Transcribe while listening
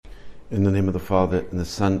In the name of the Father, and the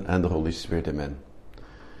Son, and the Holy Spirit, amen.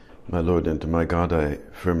 My Lord and my God, I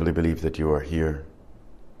firmly believe that you are here,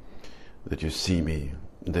 that you see me,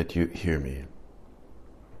 that you hear me.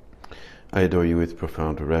 I adore you with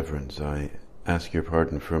profound reverence. I ask your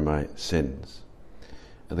pardon for my sins,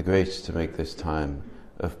 and the grace to make this time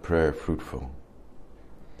of prayer fruitful.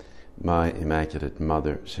 My Immaculate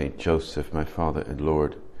Mother, Saint Joseph, my Father and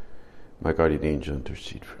Lord, my guardian angel,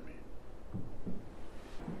 intercede for me.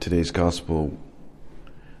 Today's Gospel,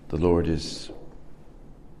 the Lord is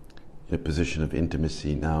in a position of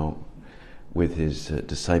intimacy now with his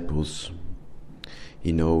disciples.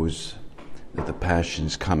 He knows that the Passion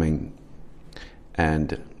is coming,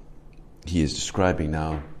 and he is describing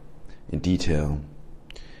now in detail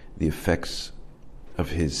the effects of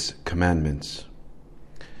his commandments,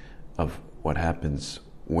 of what happens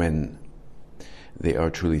when they are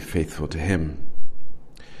truly faithful to him,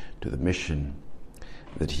 to the mission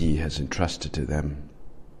that he has entrusted to them.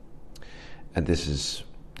 And this is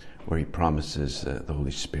where he promises the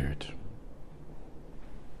Holy Spirit.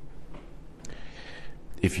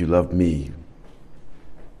 If you love me,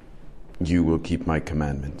 you will keep my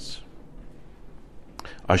commandments.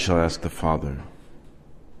 I shall ask the Father,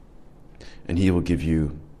 and he will give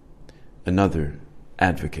you another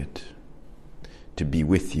advocate to be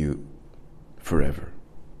with you forever,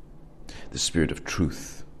 the Spirit of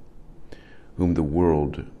truth, whom the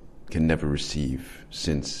world can never receive,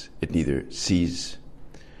 since it neither sees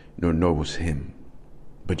nor knows him.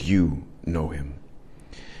 But you know him,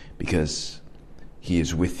 because he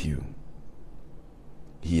is with you.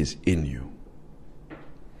 He is in you.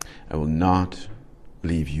 I will not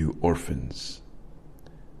leave you orphans,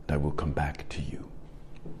 and I will come back to you.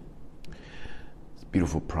 It's a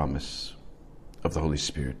beautiful promise of the Holy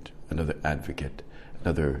Spirit, another advocate,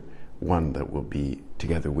 another one that will be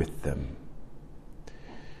together with them.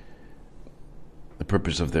 The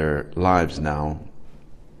purpose of their lives now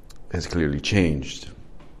has clearly changed.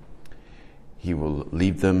 He will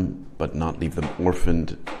leave them, but not leave them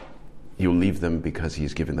orphaned. He will leave them because he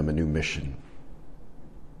has given them a new mission.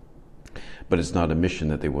 But it's not a mission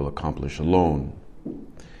that they will accomplish alone.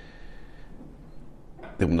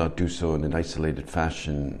 They will not do so in an isolated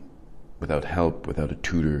fashion, without help, without a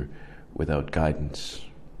tutor, without guidance.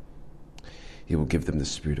 He will give them the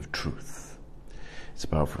Spirit of truth. It's a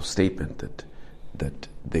powerful statement that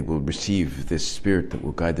they will receive this Spirit that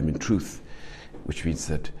will guide them in truth, which means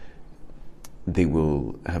that they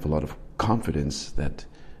will have a lot of confidence that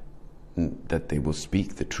they will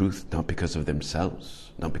speak the truth, not because of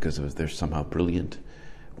themselves, not because they're somehow brilliant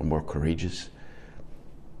or more courageous,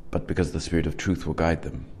 but because the Spirit of truth will guide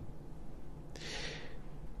them.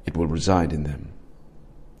 It will reside in them,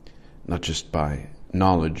 not just by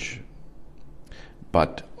knowledge,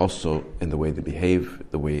 but also in the way they behave,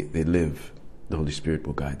 the way they live. The Holy Spirit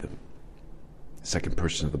will guide them. Second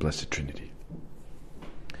person of the Blessed Trinity.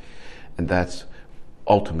 And that's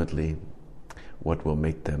ultimately what will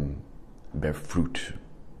make them bear fruit.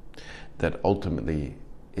 That ultimately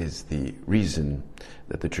is the reason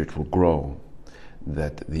that the Church will grow,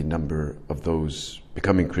 that the number of those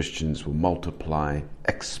becoming Christians will multiply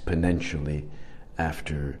exponentially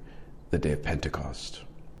after the day of Pentecost.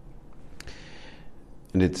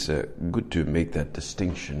 And it's good to make that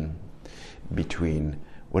distinction between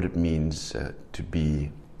what it means to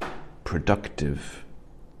be productive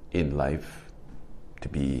in life, to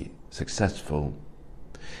be successful,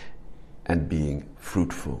 and being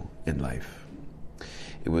fruitful in life.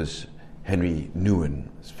 It was Henry Nouwen,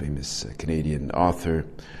 this famous Canadian author,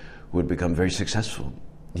 who had become very successful.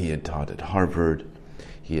 He had taught at Harvard.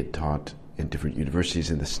 He had taught in different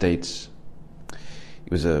universities in the States. He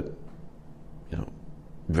was a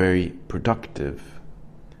very productive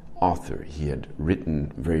author. He had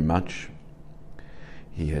written very much.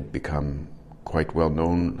 He had become quite well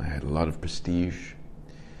known, had a lot of prestige.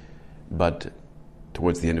 But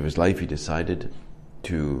towards the end of his life, he decided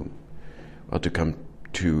to come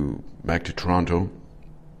back to Toronto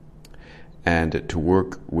and to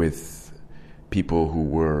work with people who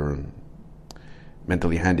were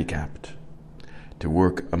mentally handicapped, to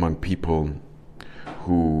work among people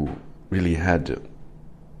who really had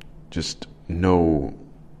just no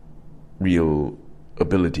real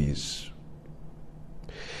abilities.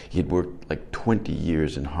 He had worked like 20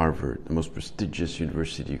 years in Harvard, the most prestigious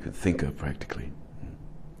university you could think of practically.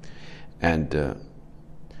 And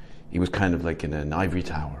he was kind of like in an ivory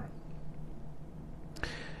tower.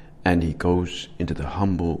 And he goes into the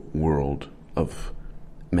humble world of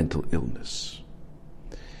mental illness.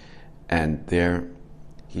 And there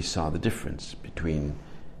he saw the difference between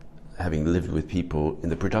having lived with people in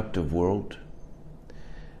the productive world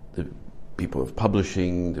the people of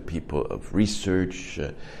publishing, the people of research,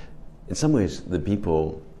 in some ways the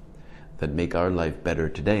people that make our life better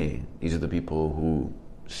today. These are the people who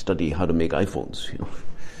study how to make iPhones.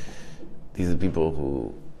 These are the people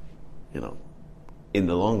who, in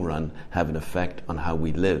the long run, have an effect on how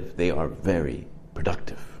we live. They are very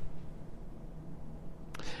productive.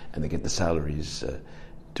 And they get the salaries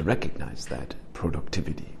to recognize that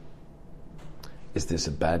productivity. Is this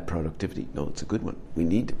a bad productivity? No, it's a good one. We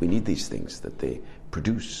need these things that they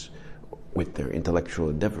produce with their intellectual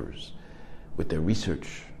endeavors, with their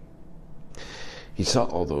research. He saw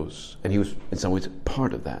all those, and he was in some ways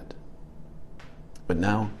part of that. But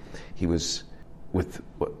now he was with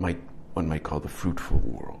what one might call the fruitful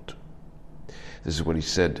world. This is what he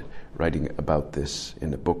said, writing about this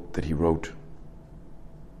in a book that he wrote.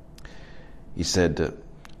 He said,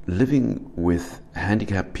 living with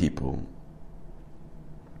handicapped people,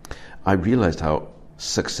 I realized how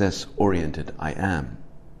success-oriented I am.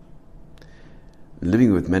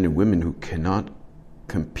 Living with men and women who cannot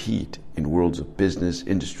compete in worlds of business,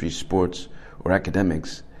 industry, sports, or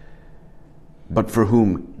academics, but for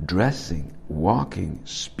whom dressing, walking,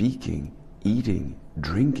 speaking, eating,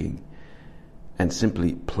 drinking, and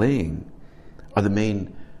simply playing are the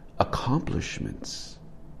main accomplishments.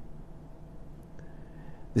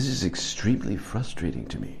 This is extremely frustrating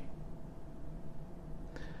to me.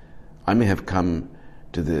 I may have come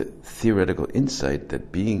to the theoretical insight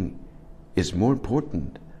that being is more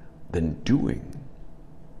important than doing.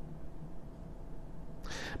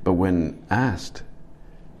 But when asked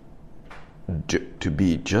to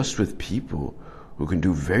be just with people who can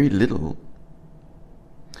do very little,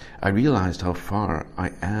 I realized how far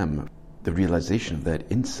I am the realization of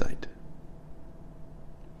that insight.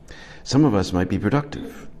 Some of us might be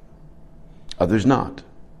productive, others not.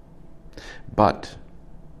 But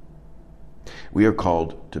we are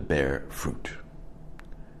called to bear fruit.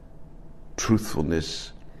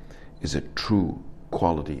 Truthfulness is a true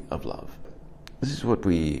quality of love. This is what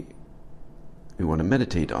we want to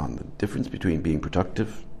meditate on, the difference between being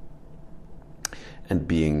productive and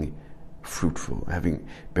being fruitful,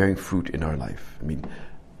 bearing fruit in our life. I mean,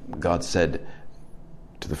 God said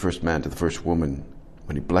to the first man, to the first woman,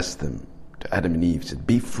 when he blessed them, to Adam and Eve, said,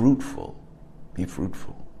 be fruitful,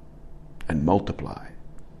 and multiply.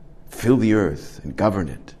 Fill the earth and govern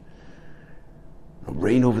it.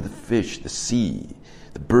 Reign over the fish, the sea,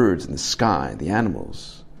 the birds in the sky, the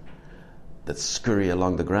animals that scurry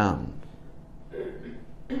along the ground.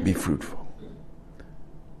 Be fruitful.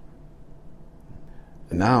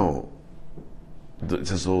 And now,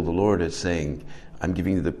 it's as though the Lord is saying, I'm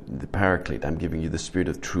giving you the paraclete, I'm giving you the spirit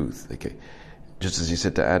of truth. Okay. Just as he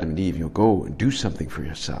said to Adam and Eve, go and do something for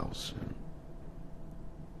yourselves.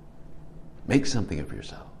 Make something of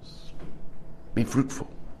yourselves. Be fruitful.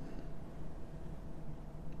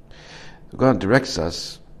 God directs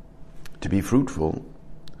us to be fruitful,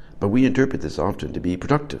 but we interpret this often to be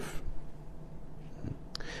productive.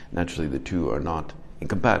 Naturally, the two are not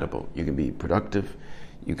incompatible. You can be productive,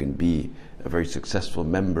 you can be a very successful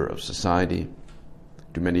member of society,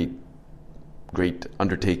 do many great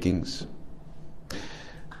undertakings,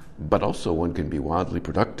 but also one can be wildly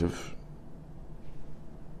productive,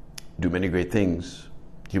 do many great things,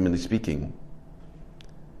 humanly speaking,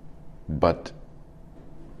 but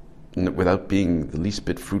without being the least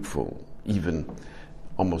bit fruitful, even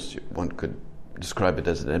almost one could describe it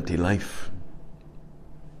as an empty life.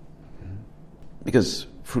 Because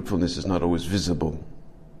fruitfulness is not always visible.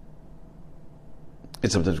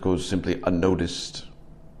 It sometimes goes simply unnoticed,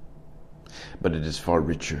 but it is far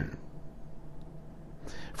richer.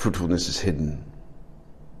 Fruitfulness is hidden.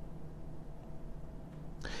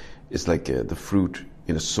 It's like the fruit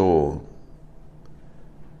in a soul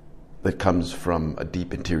that comes from a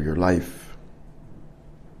deep interior life.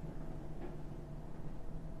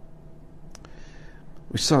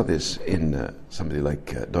 We saw this in somebody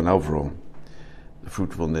like Don Alvaro, the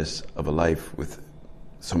fruitfulness of a life with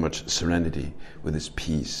so much serenity, with his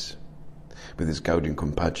peace, with his gaudium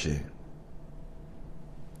cum pace,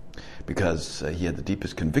 because he had the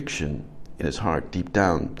deepest conviction in his heart, deep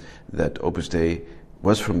down, that Opus Dei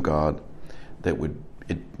was from God, that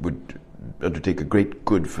it would undertake a great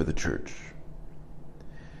good for the church.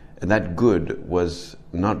 And that good was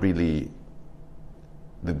not really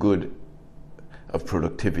the good of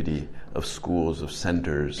productivity, of schools, of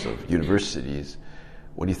centers, of universities.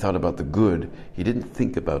 When he thought about the good, he didn't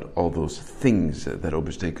think about all those things that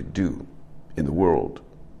Opus Dei could do in the world,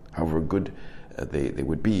 however good they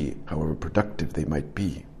would be, however productive they might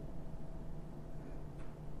be.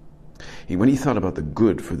 When he thought about the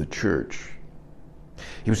good for the church,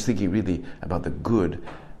 he was thinking really about the good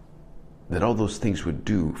that all those things would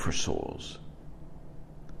do for souls.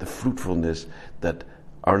 The fruitfulness that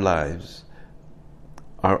our lives,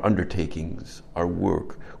 our undertakings, our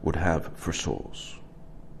work would have for souls.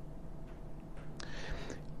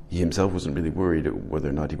 He himself wasn't really worried whether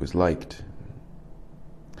or not he was liked.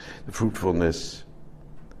 The fruitfulness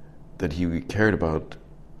that he cared about,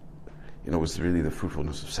 was really the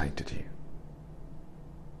fruitfulness of sanctity.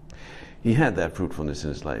 He had that fruitfulness in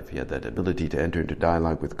his life. He had that ability to enter into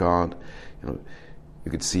dialogue with God.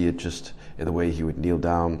 You could see it just in the way he would kneel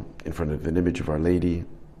down in front of an image of Our Lady.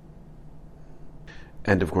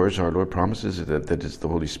 And of course, our Lord promises that it's the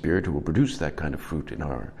Holy Spirit who will produce that kind of fruit in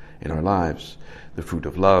our lives. The fruit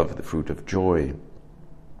of love, the fruit of joy,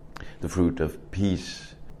 the fruit of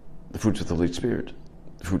peace, the fruits of the Holy Spirit,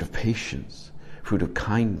 the fruit of patience, fruit of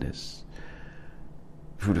kindness,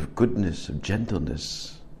 fruit of goodness, of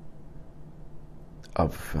gentleness,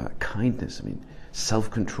 of kindness,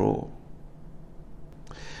 self-control.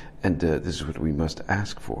 And this is what we must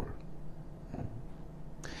ask for.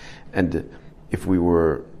 And if we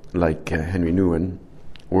were like Henry Nouwen,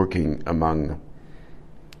 working among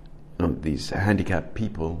these handicapped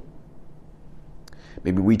people,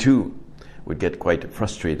 maybe we too would get quite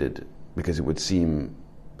frustrated because it would seem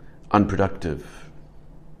unproductive.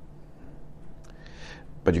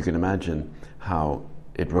 But you can imagine how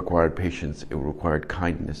it required patience, it required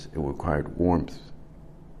kindness, it required warmth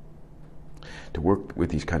to work with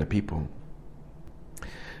these kind of people.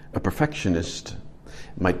 A perfectionist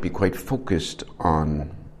might be quite focused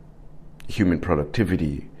on human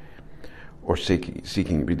productivity or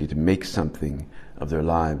seeking really to make something of their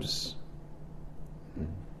lives.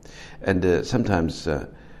 And sometimes,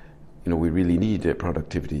 we really need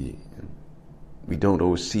productivity. We don't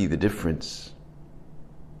always see the difference.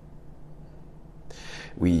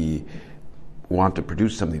 We want to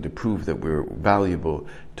produce something to prove that we're valuable,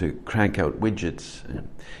 to crank out widgets.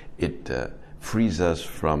 It frees us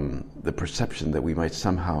from the perception that we might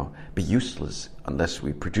somehow be useless unless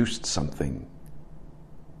we produced something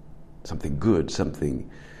good, something,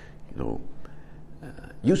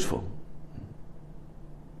 useful.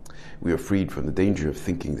 We are freed from the danger of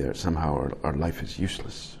thinking that somehow our life is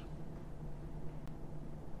useless.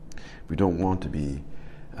 We don't want to be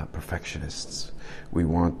perfectionists. We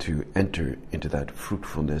want to enter into that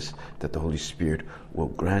fruitfulness that the Holy Spirit will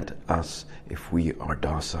grant us if we are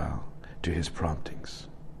docile to His promptings.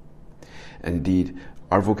 And indeed,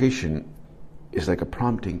 our vocation is like a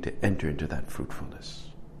prompting to enter into that fruitfulness.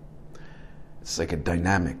 It's like a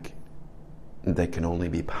dynamic that can only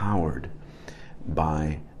be powered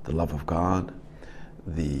by the love of God,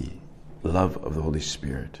 the love of the Holy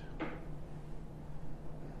Spirit.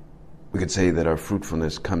 We could say that our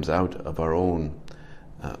fruitfulness comes out of our own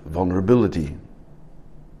vulnerability,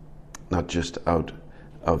 not just out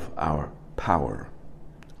of our power,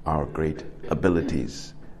 our great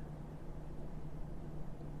abilities.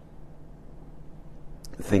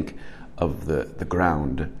 Think of the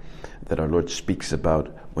ground that our Lord speaks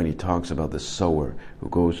about when He talks about the sower who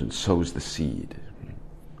goes and sows the seed.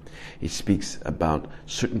 He speaks about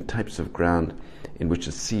certain types of ground in which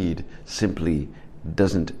the seed simply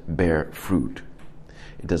doesn't bear fruit.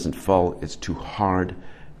 It doesn't fall, it's too hard,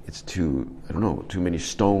 it's too many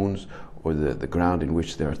stones, or the ground in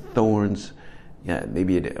which there are thorns. Yeah,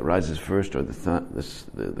 maybe it arises first, or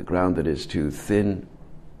the ground that is too thin.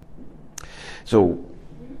 So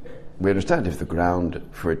we understand if the ground,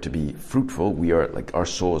 for it to be fruitful, we are like, our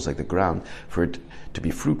soul is like the ground. For it to be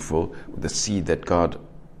fruitful, the seed that God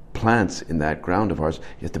plants in that ground of ours,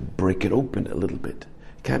 you have to break it open a little bit.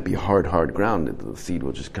 It can't be hard ground. The seed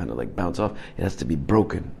will just kind of like bounce off. It has to be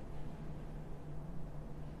broken.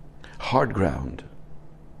 Hard ground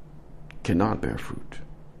cannot bear fruit.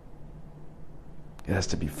 It has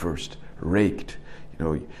to be first raked.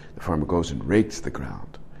 The farmer goes and rakes the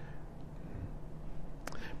ground,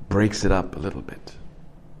 breaks it up a little bit.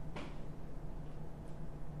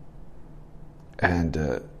 And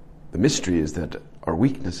the mystery is that our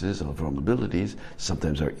weaknesses, our vulnerabilities,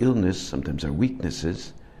 sometimes our illness, sometimes our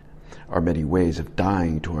weaknesses, are many ways of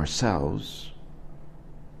dying to ourselves,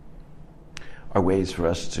 are ways for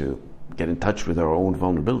us to get in touch with our own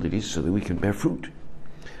vulnerabilities so that we can bear fruit.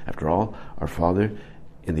 After all, our Father,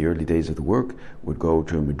 in the early days of the work, would go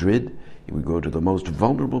to Madrid. He would go to the most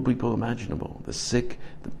vulnerable people imaginable, the sick,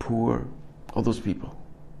 the poor, all those people.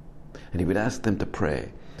 And he would ask them to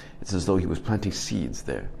pray. It's as though he was planting seeds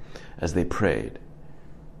there as they prayed.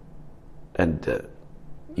 And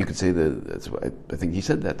you could say I think he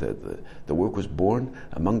said that the work was born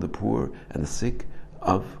among the poor and the sick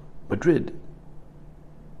of Madrid.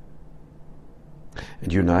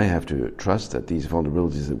 And you and I have to trust that these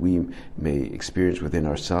vulnerabilities that we may experience within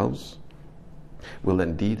ourselves will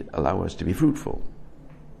indeed allow us to be fruitful.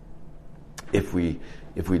 If we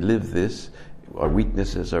live this, our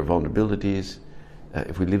weaknesses, our vulnerabilities,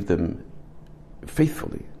 if we live them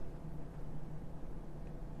faithfully.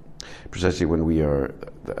 Precisely when we are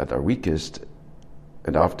at our weakest,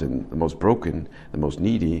 and often the most broken, the most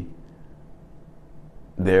needy,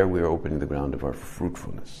 there we are opening the ground of our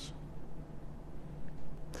fruitfulness.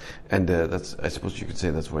 And that's, I suppose you could say,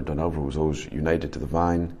 that's why Don Alvaro was always united to the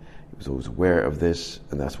vine. He was always aware of this,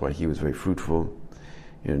 and that's why he was very fruitful.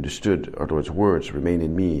 He understood our Lord's words, "Remain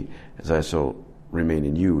in me, as I also remain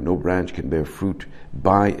in you. No branch can bear fruit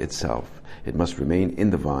by itself. It must remain in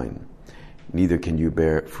the vine. Neither can you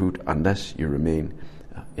bear fruit unless you remain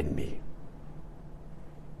in me."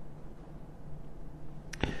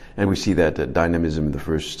 And we see that dynamism in the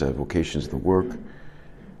first vocations of the work.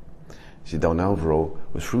 See, Don Alvaro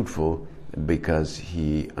was fruitful because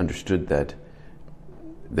he understood that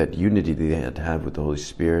unity that he had to have with the Holy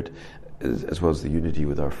Spirit, as well as the unity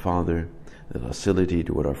with our Father, the docility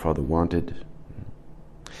to what our Father wanted.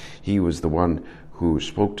 He was the one who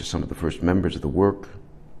spoke to some of the first members of the work,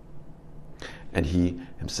 and he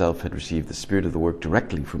himself had received the spirit of the work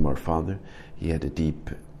directly from our Father. He had a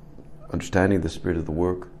deep understanding of the spirit of the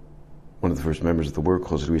work. One of the first members of the work,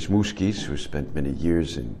 José Luis Musquiz, who spent many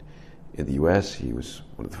years in the US, he was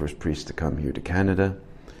one of the first priests to come here to Canada.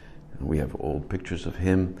 And we have old pictures of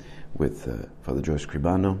him with Father Joe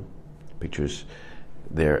Escribano, pictures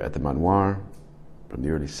there at the Manoir from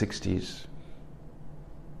the early 60s.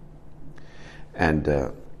 And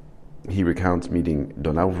he recounts meeting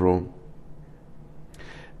Don Alvaro,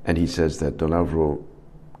 and he says that Don Alvaro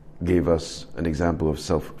gave us an example of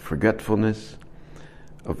self-forgetfulness,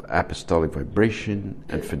 of apostolic vibration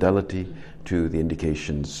and fidelity to the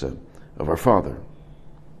indications of our Father.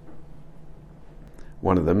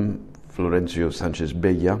 One of them, Florencio Sanchez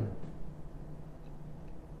Bella,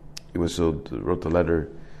 he wrote the letter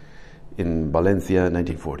in Valencia in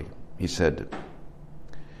 1940. He said,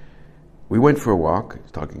 "We went for a walk,"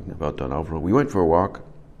 he's talking about Don Alvaro, "we went for a walk,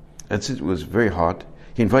 and since it was very hot,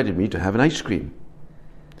 he invited me to have an ice cream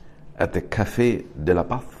at the Café de la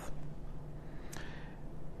Paz.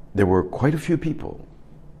 There were quite a few people,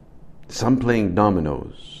 some playing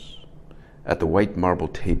dominoes at the white marble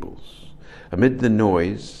tables. Amid the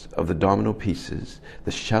noise of the domino pieces,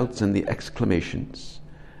 the shouts and the exclamations,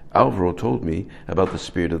 Alvaro told me about the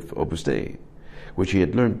spirit of Opus Dei, which he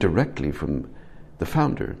had learned directly from the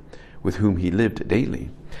founder, with whom he lived daily.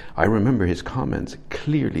 I remember his comments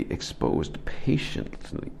clearly exposed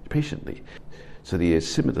patiently, so that he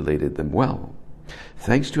assimilated them well.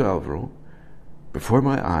 Thanks to Alvaro, before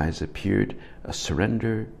my eyes appeared a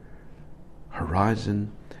surrender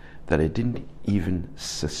horizon that I didn't even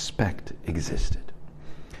suspect existed."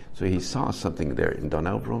 So he saw something there in Don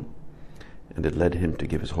Alvaro, and it led him to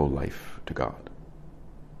give his whole life to God.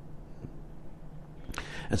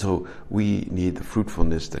 And so we need the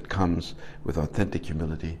fruitfulness that comes with authentic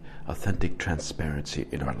humility, authentic transparency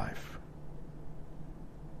in our life.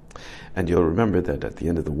 And you'll remember that at the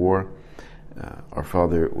end of the war, our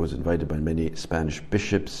Father was invited by many Spanish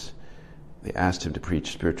bishops. They asked him to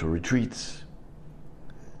preach spiritual retreats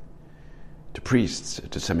to priests,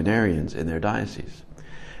 to seminarians in their diocese.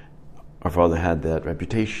 Our Father had that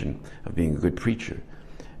reputation of being a good preacher.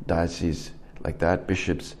 Dioceses like that,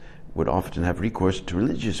 bishops, would often have recourse to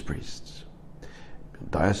religious priests.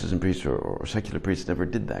 Diocesan priests or secular priests never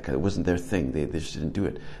did that because it wasn't their thing. They just didn't do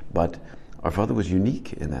it. But our Father was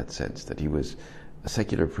unique in that sense, that he was a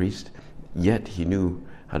secular priest, yet he knew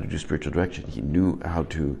how to do spiritual direction. He knew how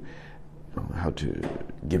to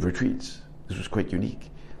give retreats. This was quite unique.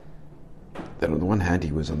 That on the one hand,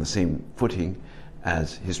 he was on the same footing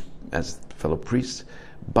as fellow priests,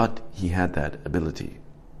 but he had that ability.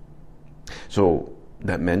 So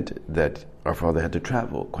that meant that our Father had to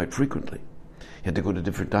travel quite frequently. He had to go to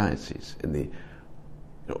different dioceses. In the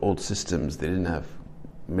old systems, they didn't have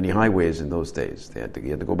many highways in those days. He had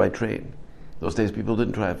to go by train. Those days, people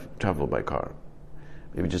didn't travel by car.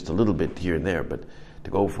 Maybe just a little bit here and there, but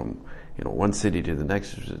to go from one city to the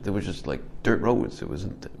next, there was just like dirt roads. It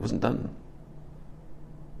wasn't done.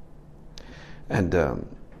 And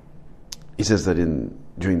he says that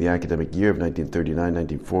during the academic year of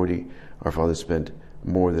 1939-1940, our Father spent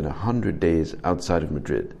more than 100 days outside of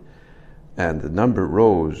Madrid, and the number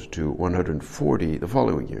rose to 140 the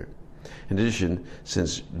following year. In addition,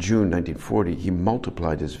 since June 1940, he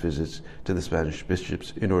multiplied his visits to the Spanish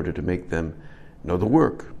bishops in order to make them know the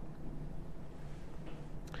work.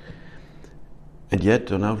 And yet,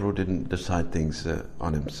 Don Alvaro didn't decide things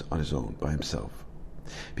on his own, by himself.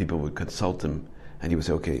 People would consult him, and he would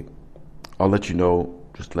say, okay, I'll let you know,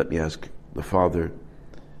 just let me ask the Father.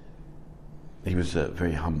 He was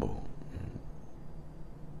very humble.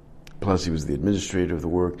 Plus, he was the administrator of the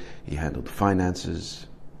work. He handled finances.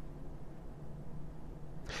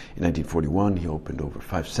 In 1941, he opened over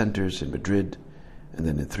 5 centers in Madrid and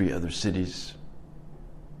then in 3 other cities.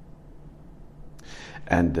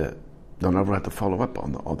 And Don Alvaro had to follow up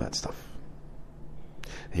on all that stuff.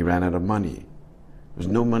 He ran out of money. There was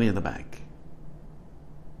no money in the bank.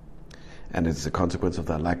 And as a consequence of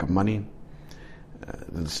that lack of money,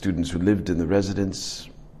 the students who lived in the residence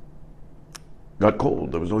got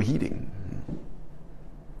cold. There was no heating.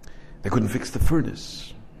 They couldn't fix the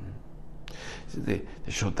furnace. They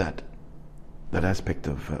showed that aspect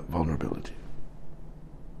of vulnerability.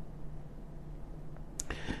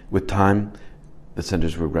 With time, the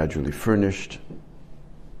centers were gradually furnished.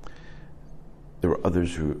 There were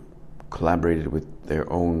others who collaborated with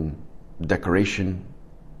their own decoration.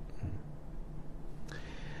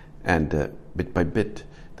 And bit by bit,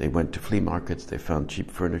 they went to flea markets. They found cheap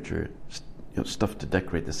furniture, stuff to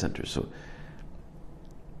decorate the center. So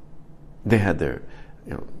they had their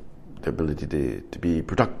ability to be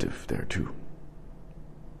productive there too.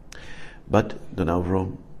 But Don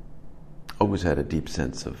Alvaro always had a deep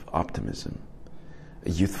sense of optimism, a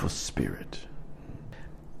youthful spirit.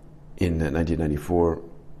 In 1994,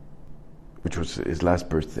 which was his last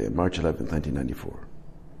birthday, March 11th, 1994,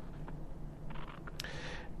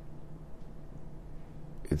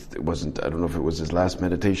 it wasn't, I don't know if it was his last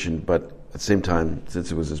meditation, but at the same time,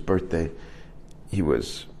 since it was his birthday, he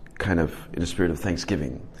was kind of in a spirit of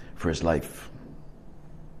thanksgiving for his life.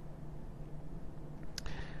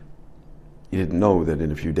 He didn't know that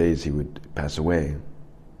in a few days he would pass away.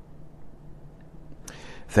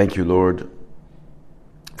 Thank you, Lord.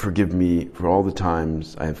 Forgive me for all the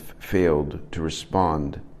times I have failed to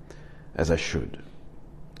respond as I should,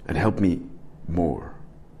 and help me more.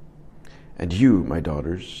 And you, my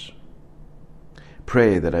daughters,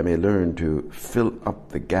 pray that I may learn to fill up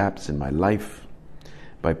the gaps in my life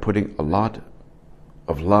by putting a lot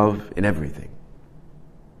of love in everything.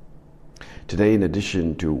 Today, in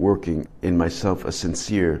addition to working in myself a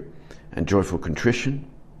sincere and joyful contrition,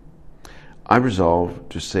 I resolve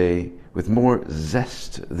to say with more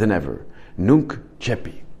zest than ever, Nunc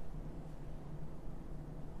cepi,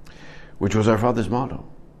 which was our Father's motto,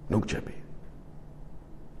 Nunc cepi.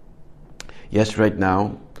 Yes, right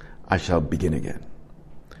now, I shall begin again,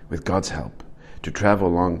 with God's help, to travel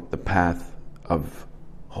along the path of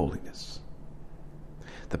holiness,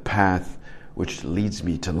 the path which leads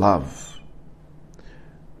me to love,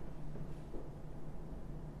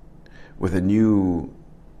 with a new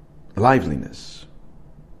liveliness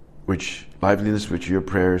which your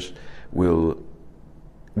prayers will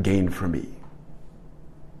gain for me.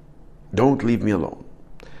 Don't leave me alone.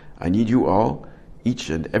 I need you all, each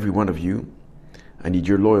and every one of you. I need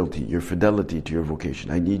your loyalty, your fidelity to your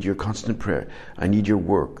vocation. I need your constant prayer. I need your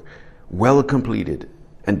work, well completed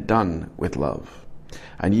and done with love.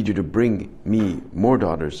 I need you to bring me more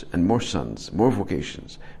daughters and more sons, more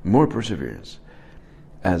vocations, more perseverance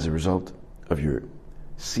as a result of your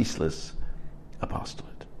ceaseless apostolate.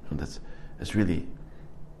 And that's really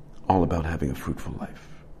all about having a fruitful life.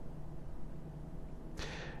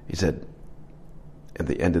 He said, at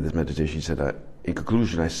the end of this meditation, he said, in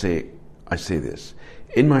conclusion, I say this.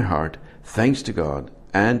 In my heart, thanks to God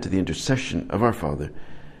and to the intercession of our Father,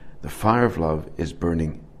 the fire of love is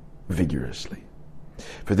burning vigorously.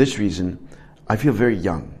 For this reason, I feel very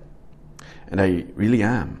young, and I really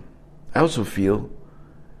am. I also feel,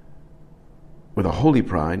 with a holy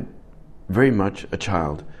pride, very much a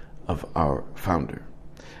child of our founder.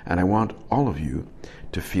 And I want all of you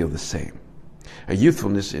to feel the same. A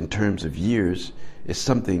youthfulness in terms of years is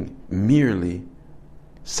something merely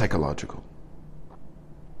psychological.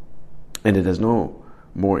 And it has no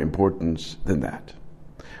more importance than that.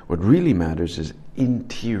 What really matters is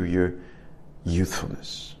interior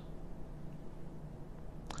youthfulness.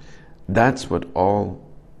 That's what all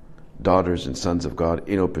daughters and sons of God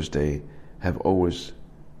in Opus Dei have always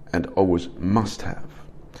and always must have.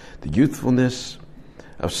 The youthfulness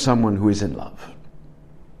of someone who is in love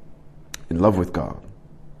with God,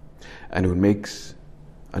 and who makes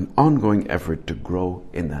an ongoing effort to grow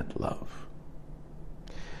in that love.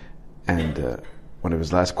 And one of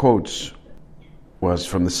his last quotes was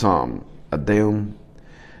from the Psalm, Ad Deum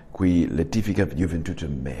qui letificat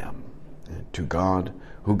juventutem meam, to God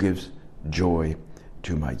who gives joy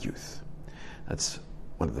to my youth. That's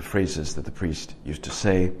one of the phrases that the priest used to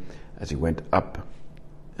say as he went up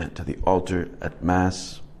to the altar at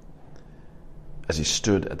Mass, as he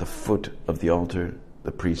stood at the foot of the altar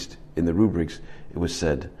the priest, in the rubrics, it was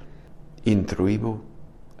said, Intruibo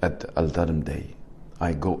ad altarem Dei.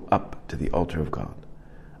 I go up to the altar of God.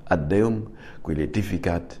 Ad Deum qui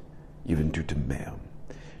laetificat juventutem meam.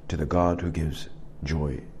 To the God who gives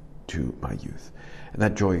joy to my youth. And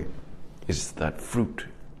that joy is that fruit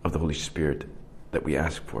of the Holy Spirit that we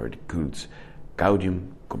ask for. It includes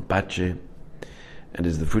gaudium, compace, and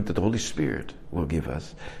is the fruit that the Holy Spirit will give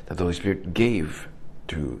us, that the Holy Spirit gave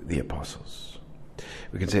to the apostles.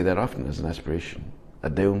 We can say that often as an aspiration.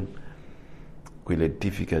 Ad Deum qui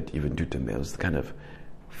laetificat juventutem meam is the kind of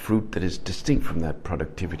fruit that is distinct from that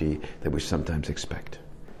productivity that we sometimes expect.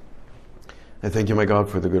 I thank you, my God,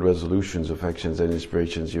 for the good resolutions, affections, and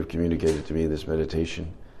inspirations you've communicated to me in this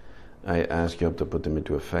meditation. I ask you to put them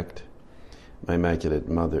into effect. My Immaculate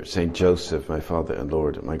Mother, Saint Joseph, my Father and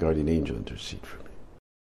Lord, my guardian angel, intercede for me.